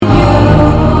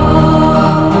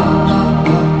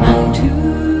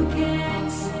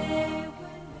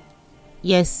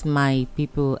Yes, my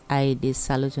people, I dey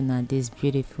salute on this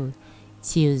beautiful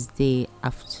Tuesday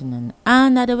afternoon,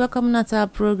 and I dey welcome you to our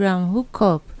program Hook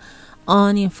Up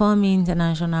on Informing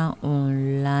International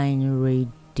Online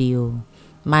Radio.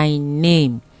 My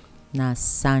name na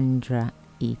Sandra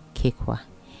Ikekwa.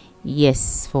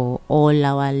 Yes, for all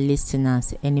our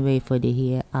listeners, anyway, for they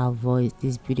hear our voice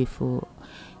this beautiful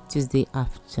Tuesday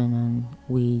afternoon,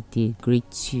 we dey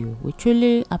greet you. We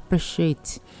truly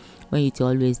appreciate when you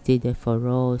always stay there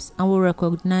for us, and we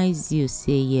recognize you.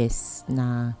 Say yes,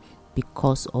 nah,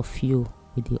 because of you,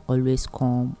 we dey always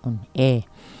come on air.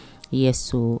 Yes,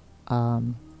 so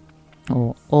all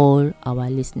our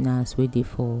listeners waiting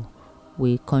for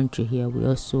we country here, we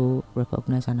also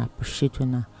recognize and appreciate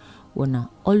wanna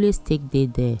always take day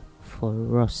there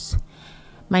for us.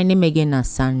 My name again is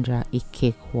Sandra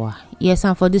Ikekwa. Yes,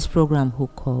 and for this program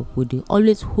Hook Up, we dey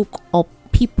always hook up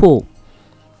people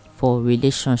for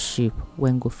relationship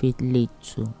when go fit lead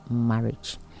to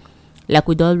marriage. Like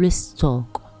we always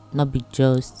talk, not be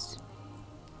just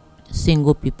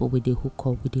single people with the hook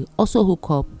up, we dey also hook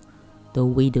up the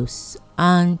widows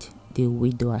and the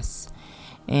widowers.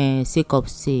 Sake of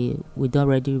say we don't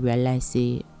already realize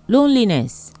say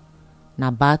loneliness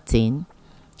na bad thing,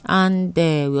 and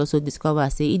we also discover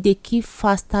say it dey kill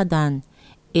faster than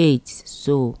AIDS.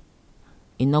 So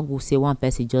e no go say one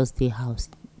person just dey house,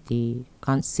 they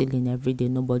counseling every day,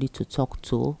 nobody to talk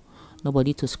to,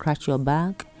 nobody to scratch your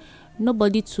back,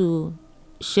 nobody to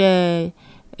share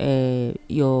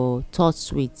your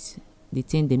thoughts with. The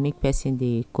thing they make person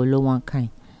they color one kind.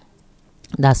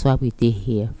 That's why we dey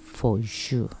here for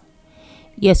you.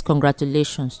 Yes,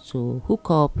 congratulations to Hook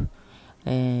Up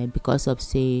because of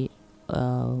say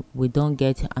we don't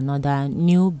get another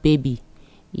new baby.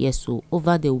 Yes, so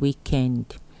over the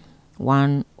weekend,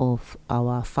 one of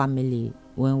our family,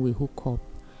 when we hook up,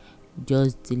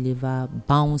 just deliver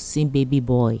bouncing baby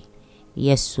boy.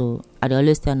 Yes, so I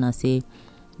always tell her, say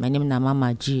my name na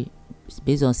Mama G,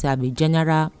 based on say I be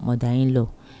general mother-in-law.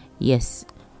 Yes,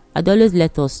 I always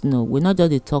let us know we not just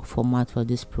the talk format for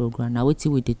this program. Now what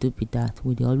we dey do be that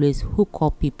we dey always hook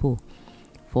up people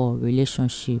for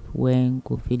relationship when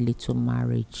go fit lead to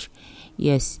marriage.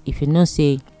 Yes, if you know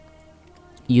say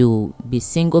you be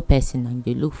single person and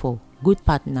you look for good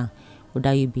partner,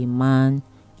 whether you be man,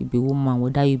 you be woman,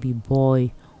 whether you be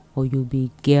boy or you be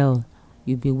girl,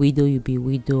 you be widow, you be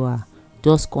widower,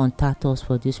 just contact us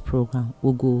for this program.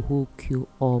 We go hook you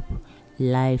up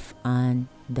live and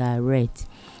direct.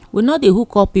 We not dey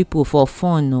hook up people for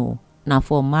fun, no. Now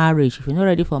for marriage. If you're not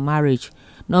ready for marriage,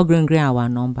 no green our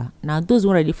number. Now those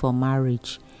who ready for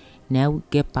marriage, now we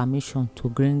get permission to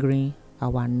green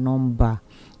our number,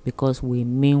 because we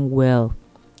mean well.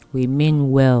 We mean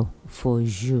well for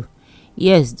you.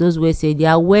 Yes, those will say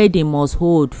their wedding must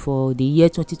hold for the year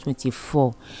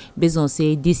 2024. Based on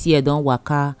say this year don't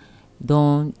waka, they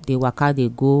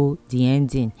go the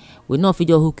ending. We not fit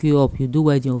just hook you up, you do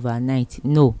wedding overnight.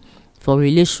 No. For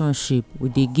relationship, we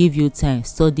dey give you time,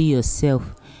 study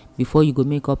yourself before you go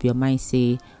make up your mind.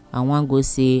 Say I want go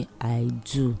say I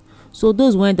do. So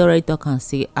those when they already talk and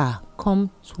say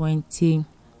come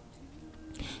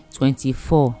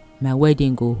 2024 my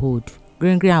wedding go hold,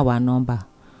 green our number.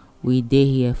 We dey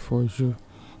here for you,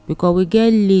 because we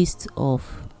get list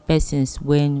of persons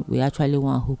when we actually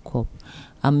want hook up,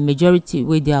 and majority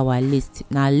with our list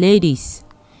now ladies.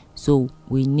 So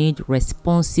we need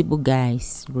responsible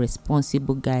guys,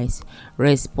 responsible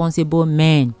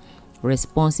men,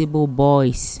 responsible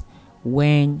boys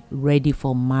when ready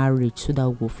for marriage, so that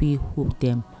we will fit hook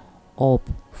them up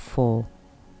for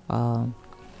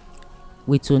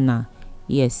with una.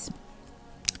 Yes,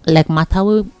 like matter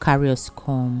will carry us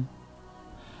come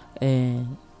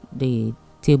the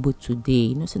table today.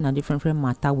 You know, say na different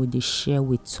matter we dey share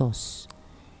with us.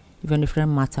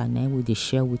 Different matter now we dey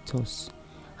share with us.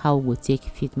 How we take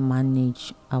fit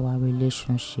manage our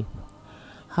relationship,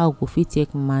 how we fit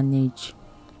take manage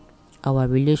our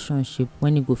relationship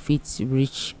when it go fit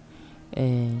reach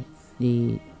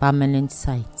the permanent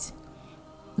site.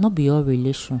 Not be all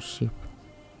relationship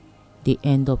they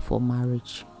end up for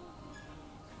marriage.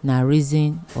 Na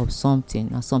reason of something,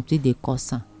 na something they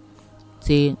cause am.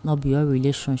 Say not be all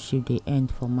relationship they end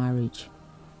for marriage.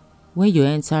 When you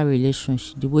enter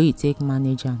relationship, the way you take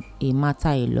manage am, it matter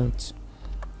a lot.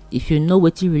 If you know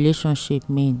what your relationship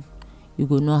mean, you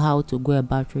go know how to go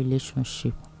about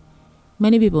relationship.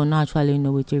 Many people not actually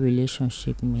know what your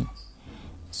relationship mean.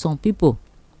 Some people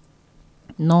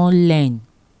not learn.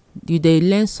 They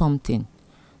learn something.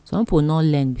 Some people not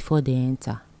learn before they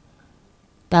enter.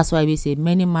 That's why we say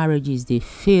many marriages they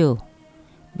fail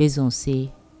based on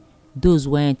say those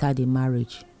who enter the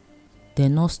marriage, they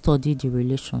not study the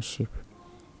relationship.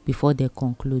 before they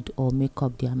conclude or make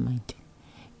up their mind.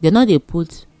 They no dey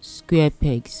put square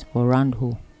pegs for round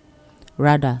hole.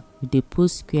 Rather, we dey put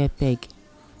square peg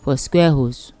for square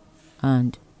holes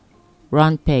and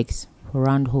round pegs for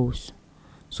round holes,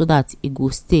 so that it go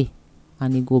stay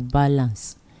and it go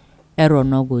balance. Error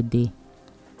no go dey.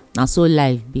 Na so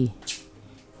life be.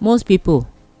 Most people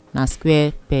na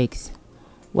square pegs,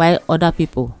 while other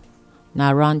people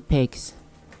na round pegs.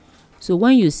 So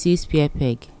when you see square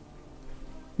peg,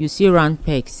 you see round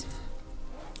pegs,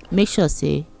 make sure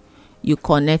say you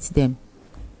connect them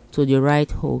to the right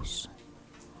holes.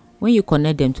 When you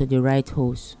connect them to the right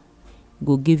holes, it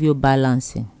go give you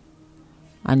balancing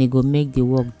and it go make the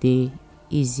work dey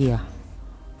easier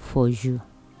for you.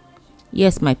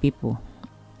 Yes, my people,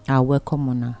 I welcome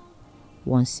una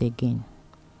once again.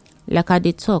 Like I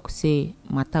dey talk say,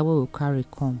 matter wey we carry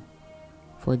come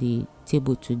for the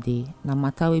table today na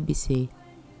matter wey be say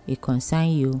e concern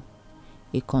you,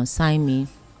 e concern me,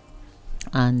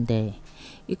 and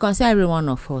e concern every one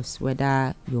of us.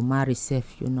 Whether you marry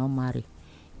sef, you no marry,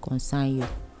 concern you.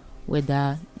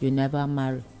 Whether you never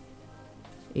marry,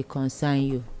 it concern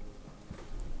you.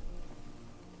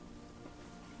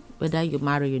 Whether you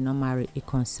marry, you not marry, it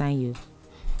concern you.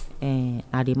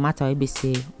 Na the matter wey be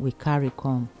say we carry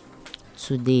come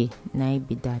today, na it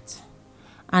be that.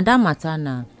 And that matter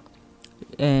na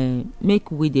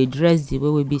make we dey dress the way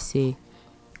we be say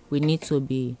we need to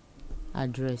be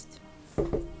addressed.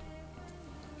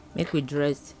 Make we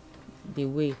dress the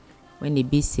way when it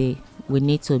be say we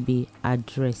need to be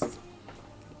addressed.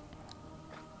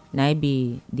 Na it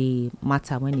be the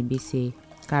matter when it be say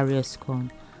carry us come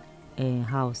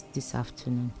house this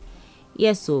afternoon.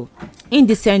 Yes, so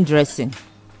indecent dressing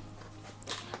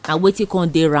na wetin come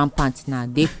dey rampant now,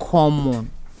 dey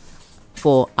common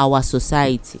for our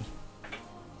society.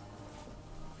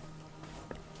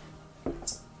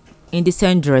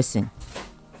 Indecent dressing,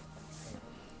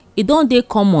 e don dey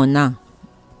common now.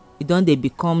 E don dey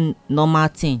become normal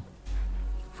thing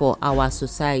for our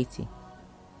society.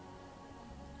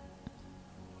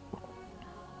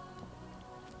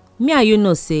 Me and you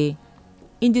know say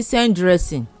indecent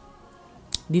dressing,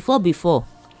 before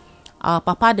our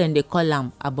papa dem dey call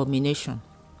am abomination.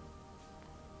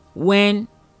 When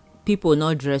people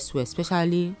not dress well,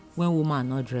 especially when woman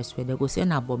not dress well, they go say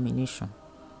an abomination.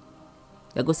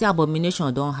 They go say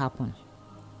abomination don happen.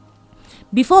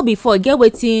 Before get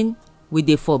wetin we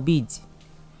dey forbid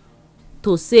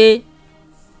to say,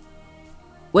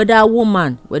 whether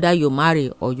woman, whether you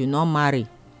marry or you not marry,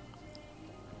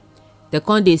 they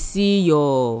come dey see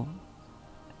your,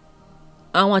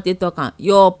 I want to talk am,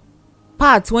 your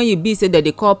part when you be say that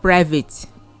they call private.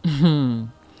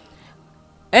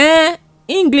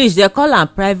 English they call am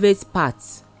private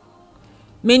parts,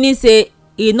 meaning say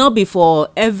e no be for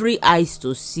every eyes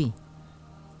to see.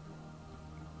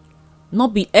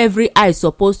 Not be every eye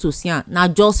supposed to see am, na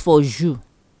just for you.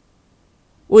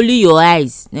 Only your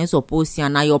eyes na suppose see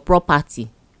am, na your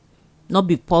property. Not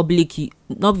be public,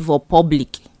 not be for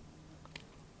public.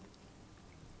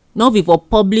 Not be for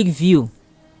public view.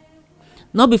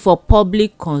 Not be for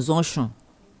public consumption.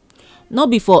 Not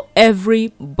be for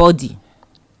everybody,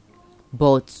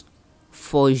 but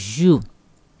for you.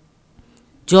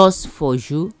 Just for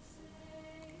you.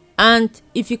 And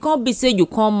if you can't be say you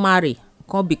can't marry,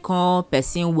 can't become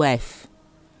person wife,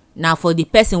 now for the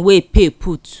person wey pay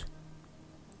put,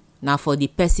 now for the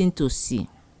person to see.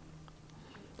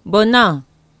 But now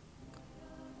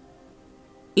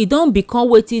e don become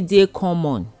wetin dey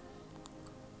common,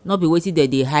 not be wetin dem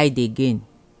dey hide again.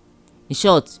 In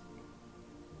short,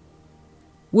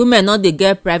 women no dey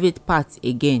get private parts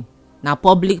again, na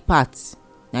public parts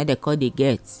na dem call dey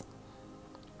get,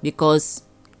 because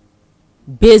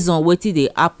based on wetin dey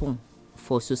happen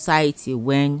for society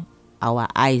when our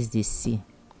eyes dey see.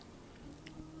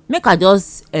 Make I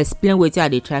just explain wetin I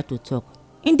dey try to talk.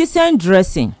 Indecent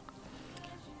dressing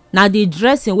na the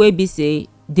dressing wey be say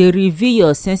dey reveal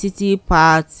your sensitive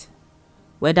part,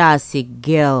 whether as a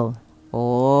girl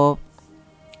or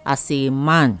as a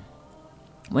man.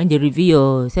 When they reveal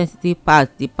your sensitive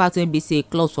part, the part wey be say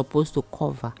cloth supposed to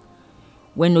cover,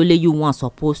 when only you one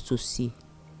supposed to see,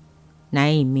 na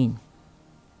it mean.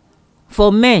 For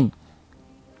men,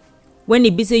 when e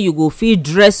be say you go fit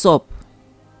dress up,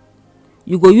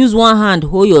 you go use one hand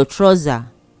hold your trouser.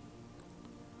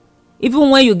 Even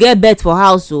when you get belt for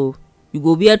house, you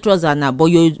go wear trouser now, but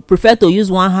you prefer to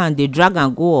use one hand dey drag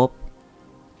and go up.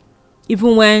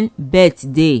 Even when belt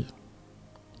dey,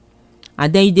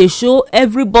 and then you dey show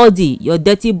everybody your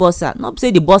dirty boxer. Not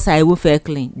say the boxer even fair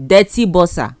clean, dirty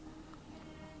boxer.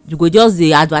 You go just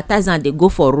dey advertise and dey go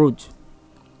for road.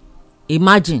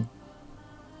 Imagine.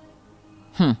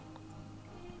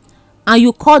 and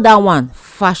you call that one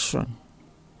fashion.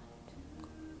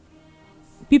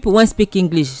 People when speak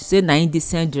English say na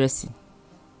indecent dressing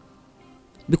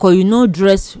because you no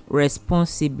dress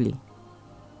responsibly.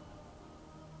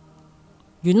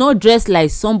 You no dress like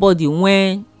somebody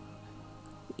when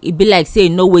e be like say you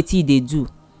know wetin e dey do.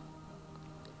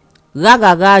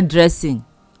 Ragaga dressing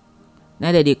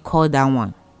na dem dey call that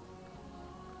one.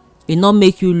 E no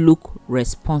make you look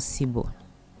responsible.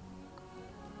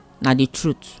 Na the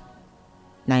truth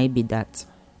na e be that.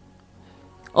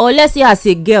 Or let's say as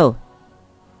a girl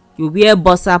you wear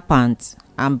boxer pants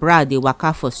and bra dey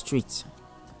waka for street.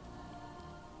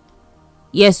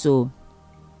 Yes o,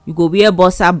 you go wear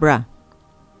boxer bra,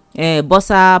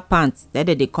 boxer pants that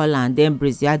they call am, and then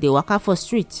brazier dey waka for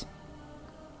street.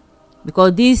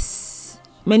 Because this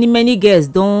many girls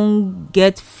don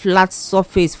get flat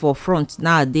surface for front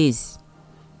nowadays.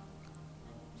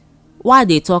 Why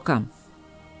they talk am?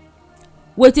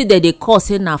 Wetin dem dey call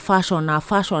say na fashion.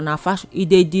 E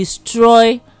dey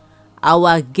destroy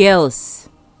our girls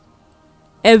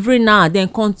every now and then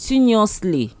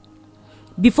continuously.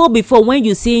 Before when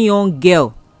you see young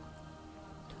girl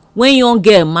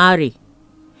marry,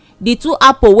 the two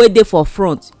apple wey dey for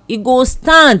front e go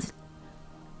stand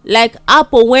like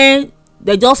apple when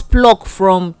they just pluck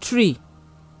from tree.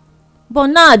 But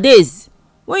nowadays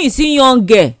when you see young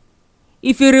girl,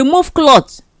 if you remove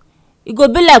cloth, e go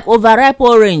be like overripe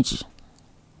orange,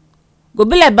 go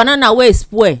be like banana wey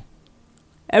spoil.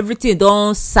 Everything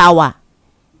don sour,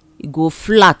 e go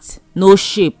flat, no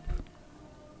shape.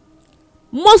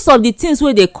 Most of the things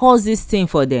wey dey cause this thing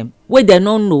for them, wey dem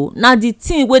no know, na the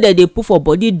thing wey dem dey put for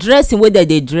body, dressing wey dem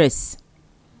dey dress.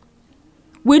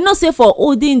 We know say for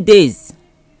olden days,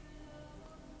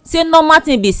 say normal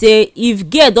thing be say if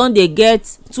girl don dey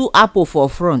get two apple for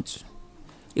front,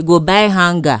 e go buy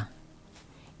hanger,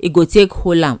 e go take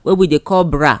hold am, wey we dey call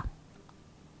bra.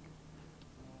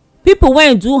 People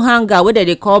wey do hanger wey dem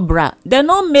dey call bra, dem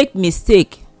no make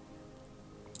mistake.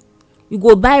 You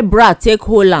go buy bra take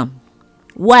hold am.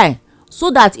 Why? So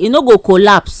that e no go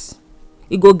collapse,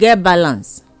 e go get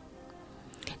balance.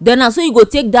 Then na so you go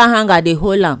take that hanger dey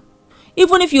hold am.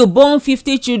 Even if you born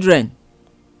 50 children,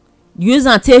 use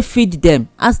am take feed them,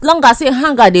 as long as say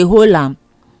hanger dey hold am,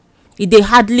 e dey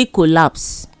hardly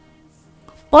collapse.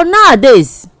 But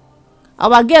nowadays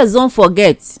our girls don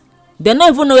forget. Dem no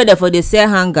even know where dem for dey sell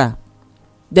hanger.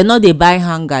 Dem no dey buy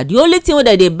hanger. The only thing wey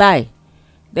dem dey buy,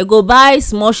 dem go buy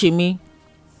small shimi.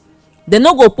 Dem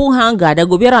no go put hanger, dem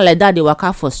go wear am like that dey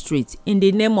waka for street in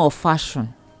the name of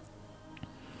fashion.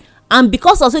 And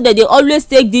because of say dem dey always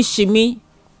take this shimi,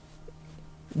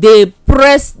 dey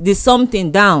press the something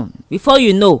down, before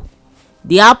you know,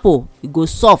 the apple e go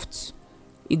soft,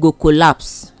 e go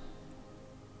collapse.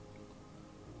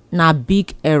 Na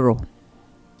big error,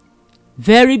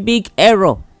 very big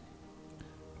error.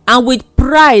 And with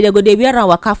pride dem go dey wear am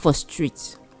waka for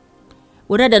street.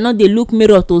 Whether dem no dey look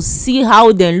mirror to see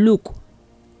how dem look,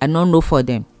 I no know for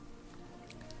them.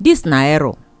 This na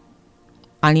error,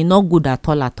 and e no good at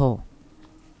all.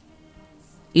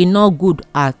 E no good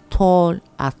at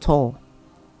all.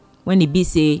 When e be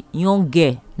say young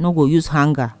girl no go use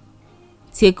hanger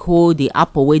take hold the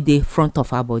apple wey dey front of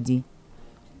her body,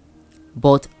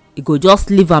 but e go just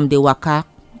leave am dey waka,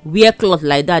 wear cloth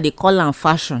like that, dey call am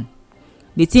fashion.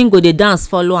 The thing go dey dance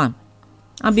follow am,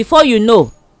 and before you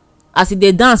know, as e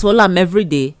dey dance follow am every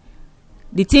day,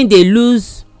 the thing dey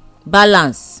lose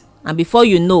balance, and before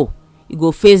you know, e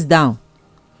go face down.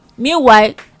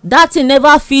 Meanwhile, that thing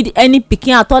never feed any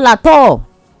pikin at all.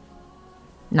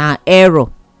 Na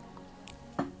error.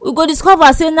 We go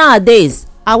discover say nowadays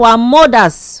our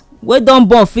mothers wey don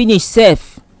born finish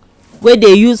sef, wey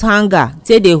dey use hanger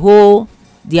take dey hold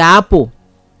their apple,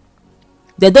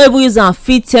 dem don even use am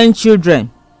feed 10 children,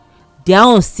 their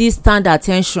own still stand at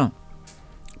ten tion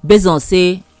based on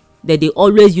say dem dey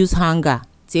always use hanger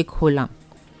take hold am.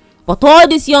 But all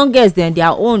these young girls dem,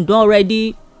 their own don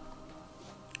already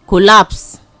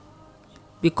collapse,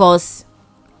 because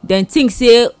dem think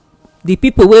say the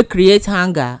people wey create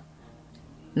hanger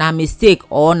na mistake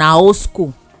or na old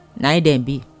school na dem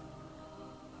be.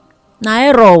 Na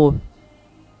error o,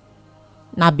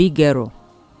 na big error,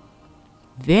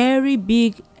 very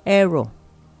big error.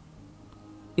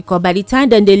 Because by the time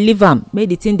dem dey leave am make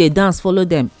the thing dey dance follow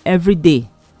them every day,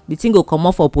 the thing go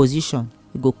comot for position,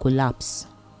 e go collapse.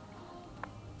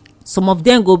 Some of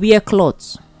them go wear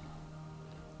cloth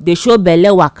dey show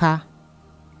belle waka.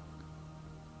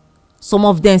 Some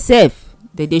of them sef,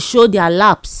 they dey show their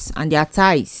laps and their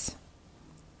thighs.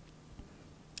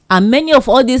 And many of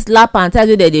all these lap and thighs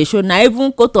wey dem dey show, na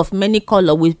even coat of many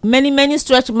color with many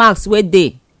stretch marks wey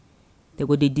dey, they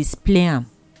go dey display am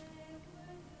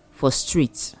for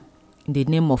street in the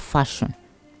name of fashion.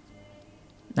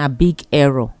 Na big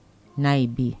error na e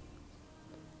be.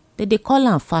 They dey call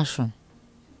am fashion,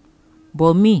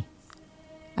 but me,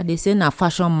 I dey say na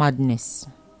fashion madness.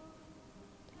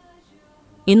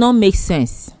 E no make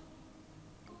sense.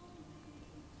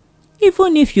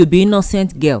 Even if you be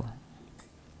innocent girl,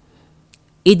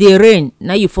 e dey rain,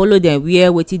 now you follow them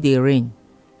wear wetin dey rain.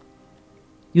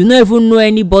 You no even know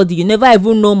anybody, you never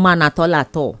even know man at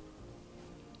all.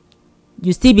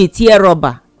 You still be tear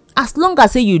rubber. As long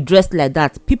as say you dress like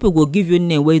that, people go give you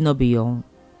name wey no be your own.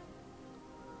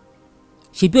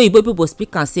 Shebi oyibo people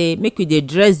speak and say make you dey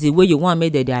dress the way you want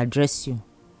make dem dey address you.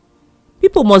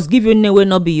 People must give you name wey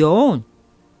no be your own.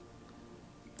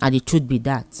 And the truth be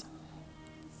that.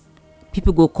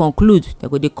 People go conclude they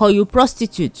go dey call you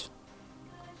prostitute.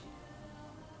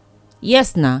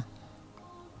 Yes na.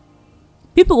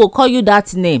 People go call you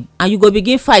that name and you go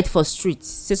begin fight for street.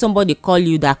 Say somebody call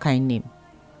you that kind name.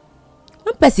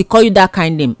 When person call you that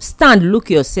kind name, stand look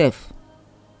yourself.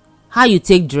 How you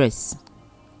take dress?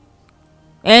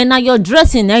 And now your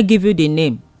dressing na give you the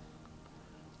name.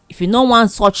 If you no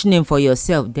want such name for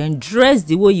yourself, then dress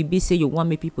the way you be say you want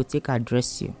make people take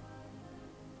address you.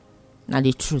 Na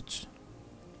the truth.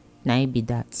 Na it be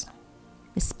that.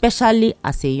 Especially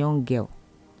as a young girl.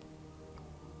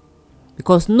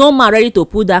 Because no man ready to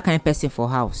put that kind of person for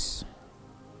house.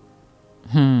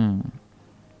 Na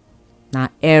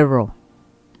error.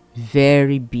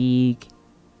 Very big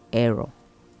error.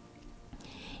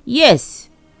 Yes,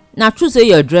 na true say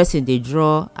your dressing dey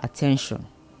draw attention.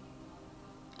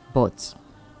 But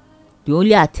the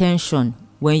only attention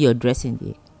when your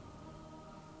dressing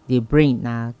dey bring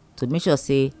na to make sure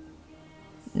say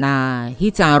na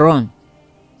hit and run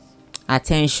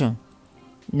attention.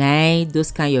 Na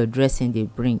those kind your dressing dey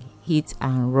bring, hit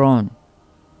and run.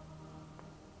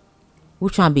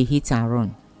 Which one be hit and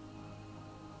run?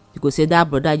 You go say that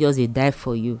brother just dey die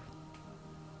for you.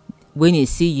 When he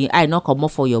see you, eye no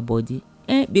comot for your body.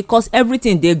 Because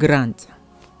everything dey grand.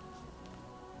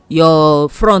 Your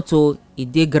front e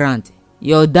dey grand.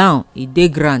 Your down e dey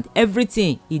grand.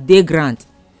 Everything e dey grand.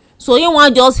 So you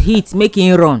wan just hit make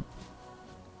him run.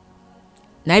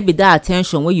 Na be that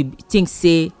attention when you think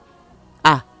say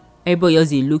everybody just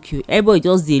dey look you. Everybody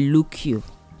just dey look you.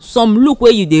 Some look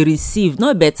wey you dey receive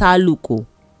no better look o.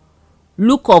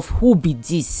 Look of who be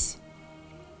this.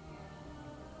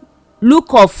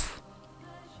 Look of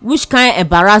which kind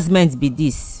embarrassment be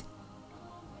this.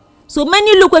 So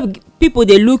many look wey people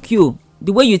dey look you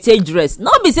the way you take dress. No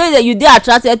be say that you dey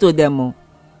attracted to them o.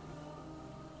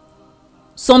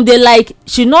 Some dey like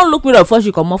she no look me before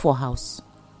she comot for house.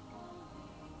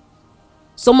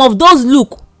 Some of those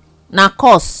look na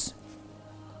curse.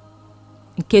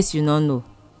 In case you no know.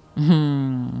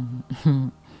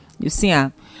 You see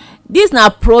this na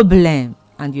problem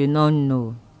and you no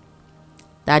know.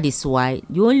 That is why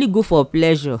you only go for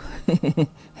pleasure.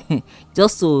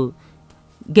 Just to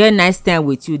get nice time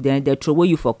with you, then they throw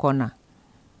you for corner.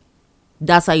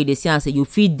 That's how you dey see and say you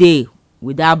fit dey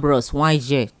with that bros 1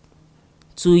 year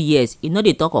 2 years. You know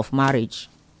they talk of marriage.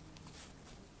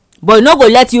 But you no go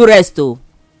let you rest o.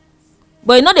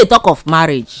 But you know they talk of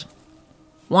marriage.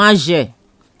 1 year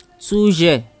 2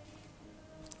 year.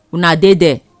 Una dey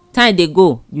there. Time dey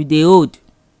go, you dey old.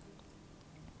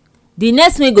 The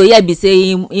next thing go hear be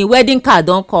say in wedding card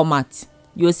don come out.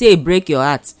 You say e break your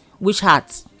heart. Which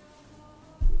heart?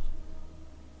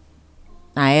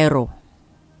 Na error.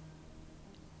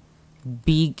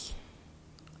 Big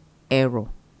error.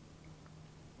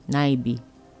 Na e be.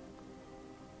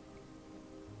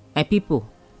 My people,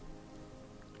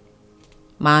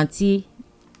 my aunty,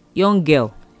 young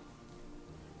girl,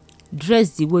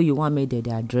 dress the way you want make dem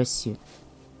dey address you.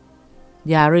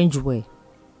 Dey arrange well.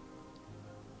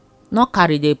 No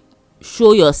carry dey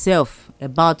show yourself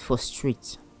about for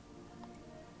street.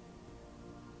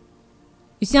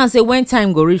 You see am say when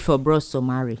time go reach for bros to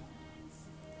marry,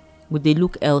 we dey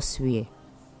look elsewhere.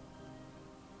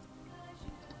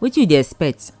 Wetin you dey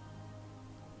expect?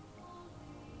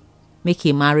 Make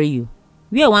he marry you.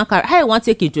 Where you wan carry? How you wan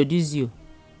take introduce you?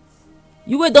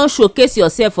 You wey don showcase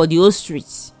yourself for the whole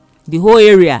street, the whole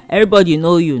area, everybody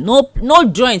know you. No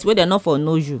joint wey dem no for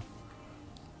know you.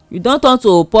 You don turn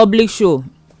to public show.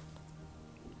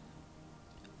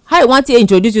 How you wan take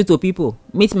introduce you to people?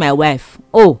 Meet my wife.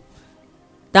 Oh,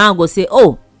 that one go say,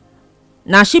 oh,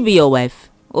 na she be your wife.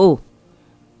 Oh,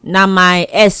 na my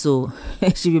ex o.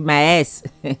 She be my ex.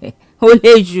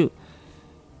 Only you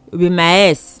be my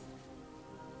ex.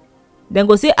 Then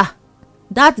go say,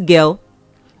 that girl,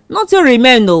 nothing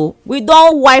remain o. We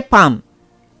don wipe am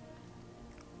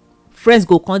friends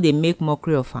go come dey make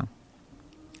mockery of am.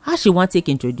 How she wan take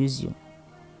introduce you?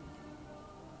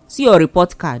 See your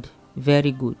report card,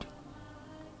 very good.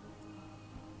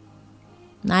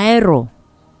 Na error,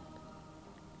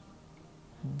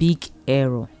 big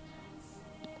error.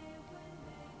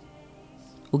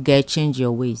 You get change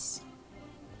your ways,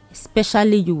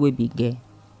 especially you wey be girl.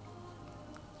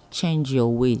 Change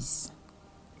your ways.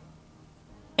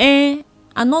 I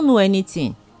no know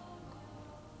anything.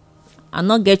 I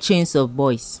no get chains of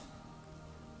boys.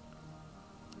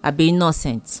 I be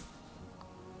innocent.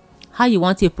 How you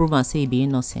want to prove and say you be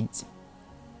innocent?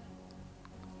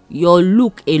 Your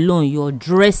look alone, your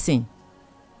dressing,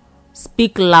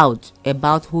 speak loud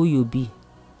about who you be.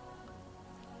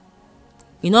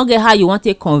 You no get how you want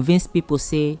to convince people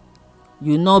say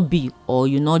you not be, or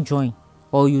you not join,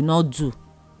 or you not do.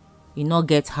 You not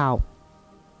get how,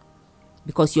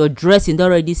 because your dressing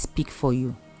don already speak for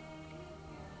you.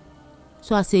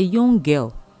 So as a young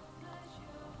girl,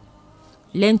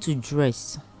 learn to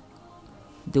dress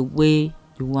the way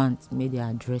you want may they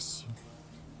address you.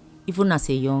 Even as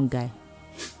a young guy,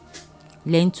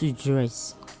 learn to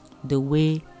dress the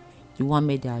way you want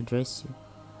may they address you.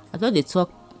 I thought they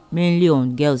talk mainly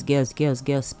on girls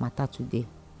matter today.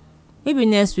 Maybe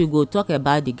next week we'll talk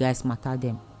about the guys matter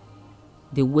them,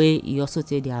 the way you also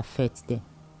take they affect them.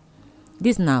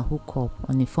 This now Hook Up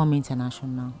on Inform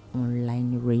International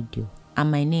Online Radio, and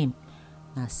my name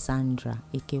na Sandra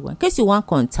Ekewa. In case you want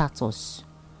contact us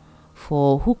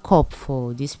for hook up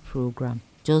for this program,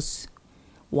 just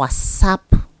WhatsApp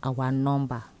our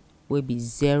number will be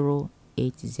 080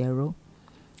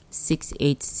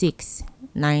 686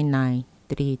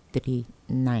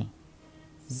 99339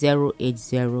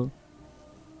 080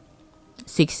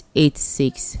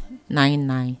 686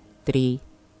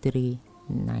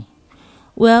 99339.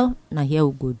 Well, now here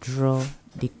we go draw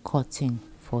the curtain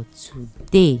for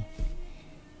today.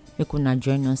 Make una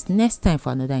join us next time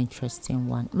for another interesting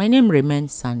one. My name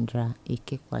remains Sandra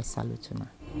Ekekwa. Salutuna.